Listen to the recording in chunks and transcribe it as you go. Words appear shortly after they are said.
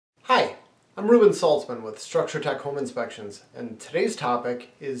Hi, I'm Reuben with Structure Tech Home Inspections, and today's topic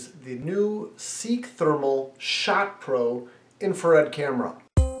is the new Seek Thermal ShotPRO infrared camera.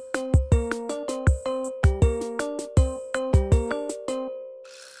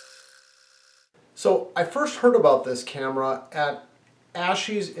 So I first heard about this camera at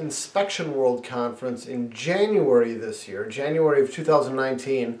ASHI's Inspection World Conference in January this year, January of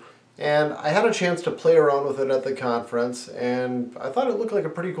 2019, and I had a chance to play around with it at the conference, and I thought it looked like a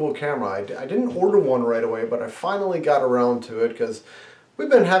pretty cool camera. I didn't order one right away, but I finally got around to it because we've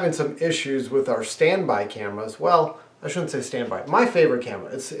been having some issues with our standby cameras. Well, I shouldn't say standby. My favorite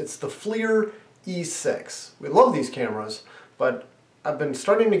camera, it's the FLIR E6. We love these cameras, but I've been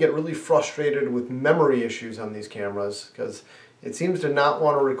starting to get really frustrated with memory issues on these cameras because it seems to not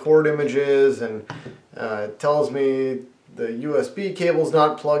want to record images, and it tells me the USB cable's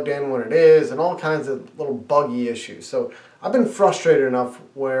not plugged in when it is, and all kinds of little buggy issues. So I've been frustrated enough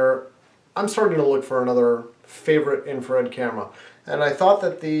where I'm starting to look for another favorite infrared camera. And I thought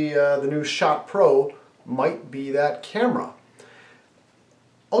that the new ShotPRO might be that camera.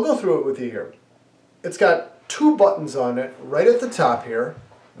 I'll go through it with you here. It's got two buttons on it right at the top here.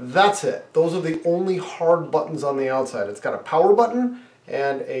 That's it. Those are the only hard buttons on the outside. It's got a power button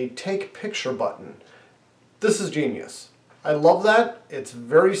and a take picture button. This is genius. I love that. It's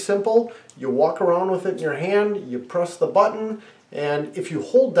very simple. You walk around with it in your hand, you press the button, and if you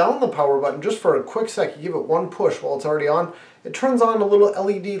hold down the power button just for a quick sec, you give it one push while it's already on, it turns on a little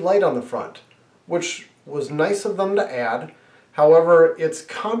LED light on the front, which was nice of them to add. However, it's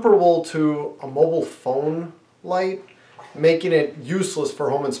comparable to a mobile phone light, making it useless for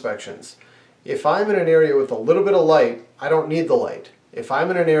home inspections. If I'm in an area with a little bit of light, I don't need the light. If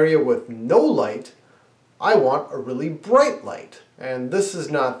I'm in an area with no light, I want a really bright light, and this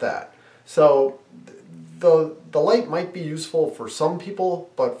is not that. So the light might be useful for some people,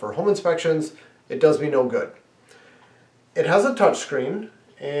 but for home inspections, it does me no good. It has a touch screen,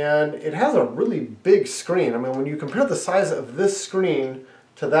 and it has a really big screen. I mean, when you compare the size of this screen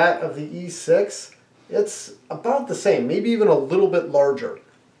to that of the E6, it's about the same, maybe even a little bit larger.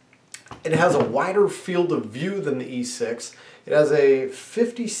 It has a wider field of view than the E6. It has a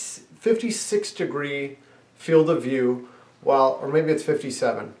 56 degree field of view, or maybe it's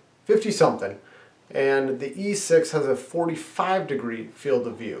 57, 50 something, and the E6 has a 45 degree field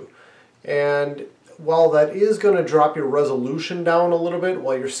of view. And while that is going to drop your resolution down a little bit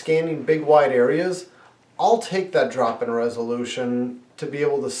while you're scanning big wide areas, I'll take that drop in resolution to be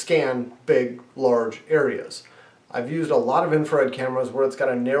able to scan big large areas. I've used a lot of infrared cameras where it's got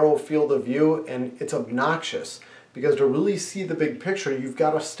a narrow field of view, and it's obnoxious because to really see the big picture, you've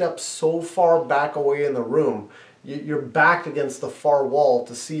got to step so far back away in the room. You're backed against the far wall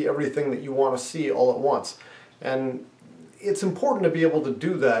to see everything that you want to see all at once. And it's important to be able to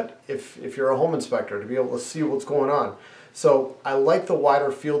do that if you're a home inspector, to be able to see what's going on. So I like the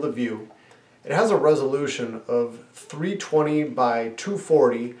wider field of view. It has a resolution of 320 by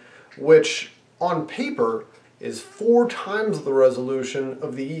 240, which on paper is 4 times the resolution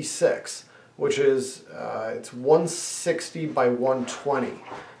of the E6, which is it's 160 by 120.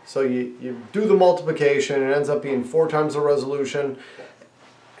 So you do the multiplication, it ends up being 4 times the resolution.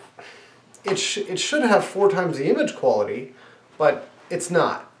 It should have 4 times the image quality, but it's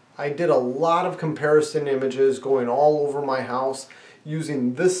not. I did a lot of comparison images going all over my house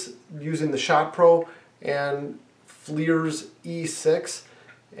using the ShotPRO and FLIR's E6,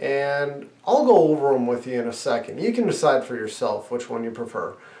 and I'll go over them with you in a second. You can decide for yourself which one you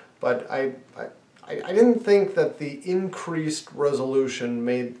prefer. But I didn't think that the increased resolution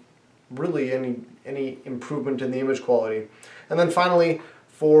made really any improvement in the image quality. And then finally,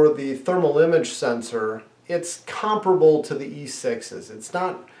 for the thermal image sensor, it's comparable to the E6's. It's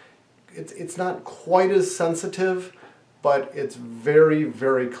not quite as sensitive, but it's very,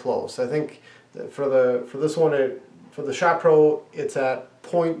 very close. I think that for this one, for the ShotPRO, it's at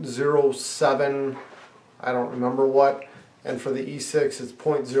 0.07, I don't remember what. And for the E6 it's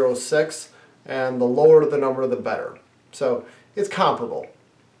 0.06, and the lower the number the better. So it's comparable.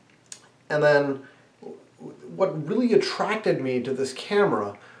 And then what really attracted me to this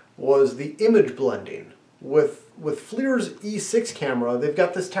camera was the image blending. With FLIR's E6 camera, they've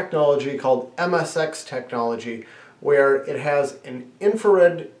got this technology called MSX technology, where it has an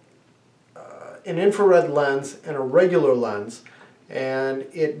infrared lens and a regular lens, and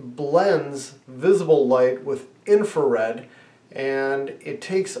it blends visible light with infrared, and it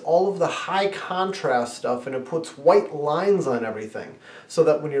takes all of the high contrast stuff and it puts white lines on everything so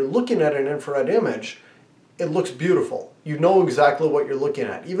that when you're looking at an infrared image, it looks beautiful. You know exactly what you're looking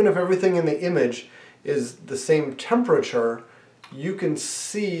at. Even if everything in the image is the same temperature, you can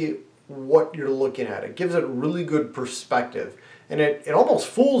see what you're looking at. It gives it really good perspective. And it almost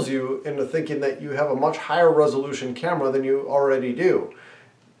fools you into thinking that you have a much higher resolution camera than you already do.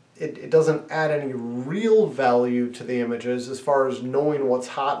 It doesn't add any real value to the images as far as knowing what's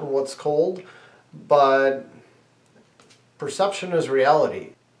hot and what's cold, but perception is reality.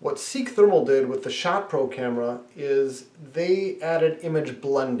 What Seek Thermal did with the ShotPRO camera is they added image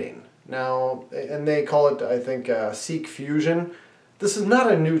blending. Now, and they call it, I think, Seek Fusion. This is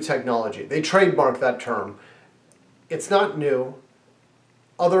not a new technology. They trademarked that term. It's not new.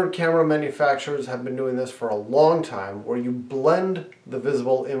 Other camera manufacturers have been doing this for a long time, where you blend the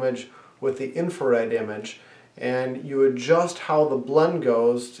visible image with the infrared image, and you adjust how the blend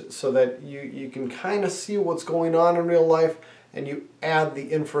goes so that you can kind of see what's going on in real life, and you add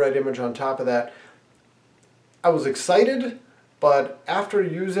the infrared image on top of that. I was excited, but after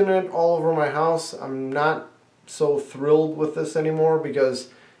using it all over my house, I'm not so thrilled with this anymore, because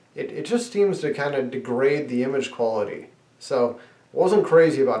it just seems to kind of degrade the image quality. So wasn't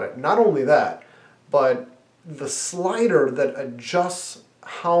crazy about it. Not only that, but the slider that adjusts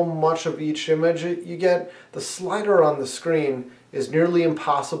how much of each image you get, the slider on the screen is nearly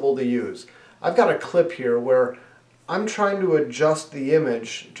impossible to use. I've got a clip here where I'm trying to adjust the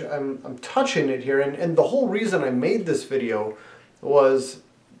image. I'm touching it here, and the whole reason I made this video was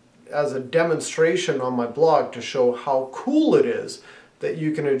as a demonstration on my blog to show how cool it is that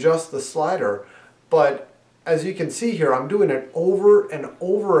you can adjust the slider. But as you can see here, I'm doing it over and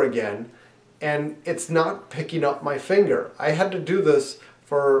over again, and it's not picking up my finger. I had to do this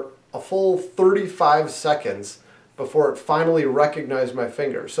for a full 35 seconds before it finally recognized my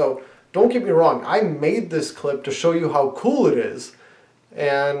finger. So don't get me wrong, I made this clip to show you how cool it is,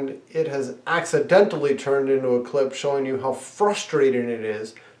 and it has accidentally turned into a clip showing you how frustrating it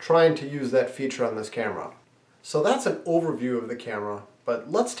is trying to use that feature on this camera. So that's an overview of the camera.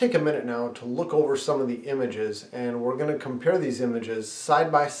 But let's take a minute now to look over some of the images, and we're going to compare these images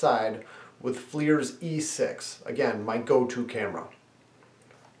side by side with FLIR's E6, again, my go-to camera.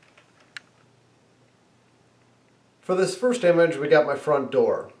 For this first image, we got my front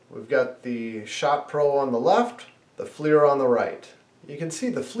door. We've got the ShotPRO on the left, the FLIR on the right. You can see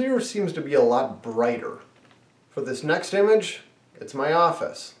the FLIR seems to be a lot brighter. For this next image, it's my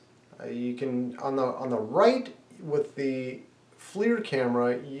office. You can, on the right with the FLIR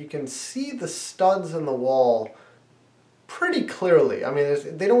camera, you can see the studs in the wall pretty clearly. I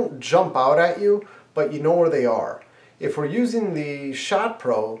mean, they don't jump out at you, but you know where they are. If we're using the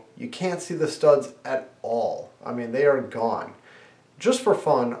ShotPRO, you can't see the studs at all. I mean, they are gone. Just for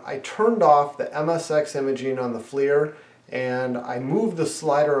fun, I turned off the MSX imaging on the FLIR, and I moved the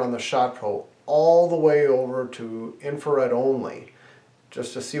slider on the ShotPRO all the way over to infrared only,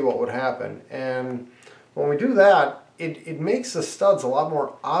 just to see what would happen. And when we do that, it makes the studs a lot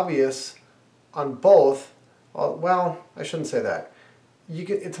more obvious on both. Well, I shouldn't say that.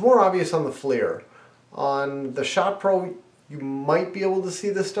 It's more obvious on the FLIR. On the ShotPRO, you might be able to see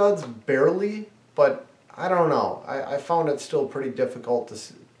the studs barely, but I don't know. I found it still pretty difficult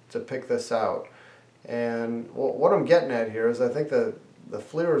to pick this out. And what I'm getting at here is I think the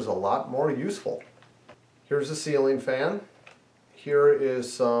FLIR is a lot more useful. Here's a ceiling fan. Here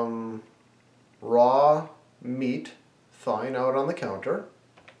is some raw meat thawing out on the counter.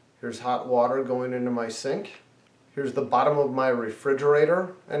 Here's hot water going into my sink. Here's the bottom of my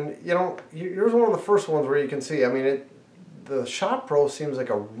refrigerator. And you know, here's one of the first ones where you can see, I mean, the ShotPRO seems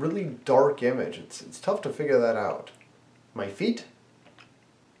like a really dark image. It's tough to figure that out. My feet.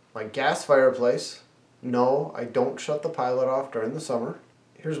 My gas fireplace. No, I don't shut the pilot off during the summer.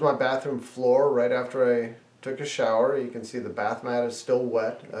 Here's my bathroom floor right after I took a shower. You can see the bath mat is still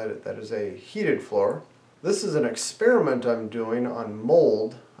wet. That is a heated floor. This is an experiment I'm doing on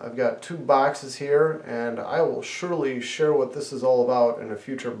mold. I've got 2 boxes here, and I will surely share what this is all about in a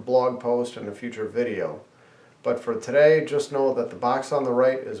future blog post and a future video. But for today, just know that the box on the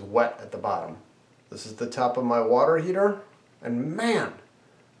right is wet at the bottom. This is the top of my water heater, and man,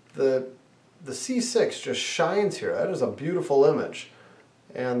 the C6 just shines here. That is a beautiful image.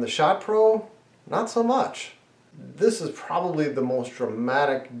 And the ShotPRO, not so much. This is probably the most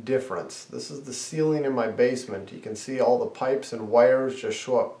dramatic difference. This is the ceiling in my basement. You can see all the pipes and wires just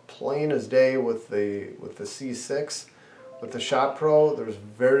show up plain as day with the C6. With the ShotPRO, there's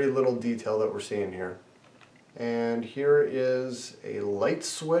very little detail that we're seeing here. And here is a light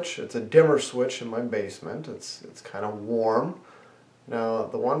switch. It's a dimmer switch in my basement. It's kind of warm. Now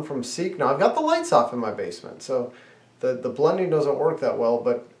the one from Seek, now I've got the lights off in my basement, so the blending doesn't work that well,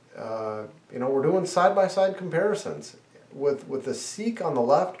 but you know, we're doing side-by-side comparisons. With the Seek on the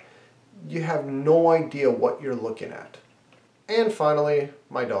left, you have no idea what you're looking at. And finally,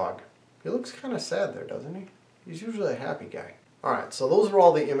 my dog. He looks kind of sad there, doesn't he? He's usually a happy guy. Alright, so those are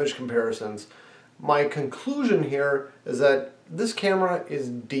all the image comparisons. My conclusion here is that this camera is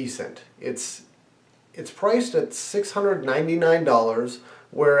decent. It's priced at $699,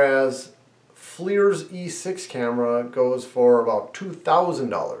 whereas FLIR's E6 camera goes for about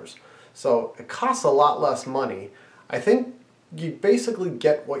 $2,000. So it costs a lot less money. I think you basically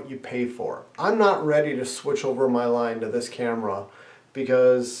get what you pay for. I'm not ready to switch over my line to this camera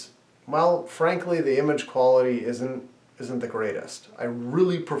because, well, frankly, the image quality isn't the greatest. I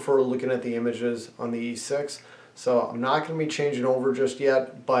really prefer looking at the images on the E6, so I'm not going to be changing over just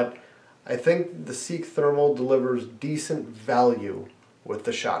yet, but I think the Seek Thermal delivers decent value with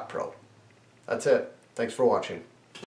the ShotPRO. That's it. Thanks for watching.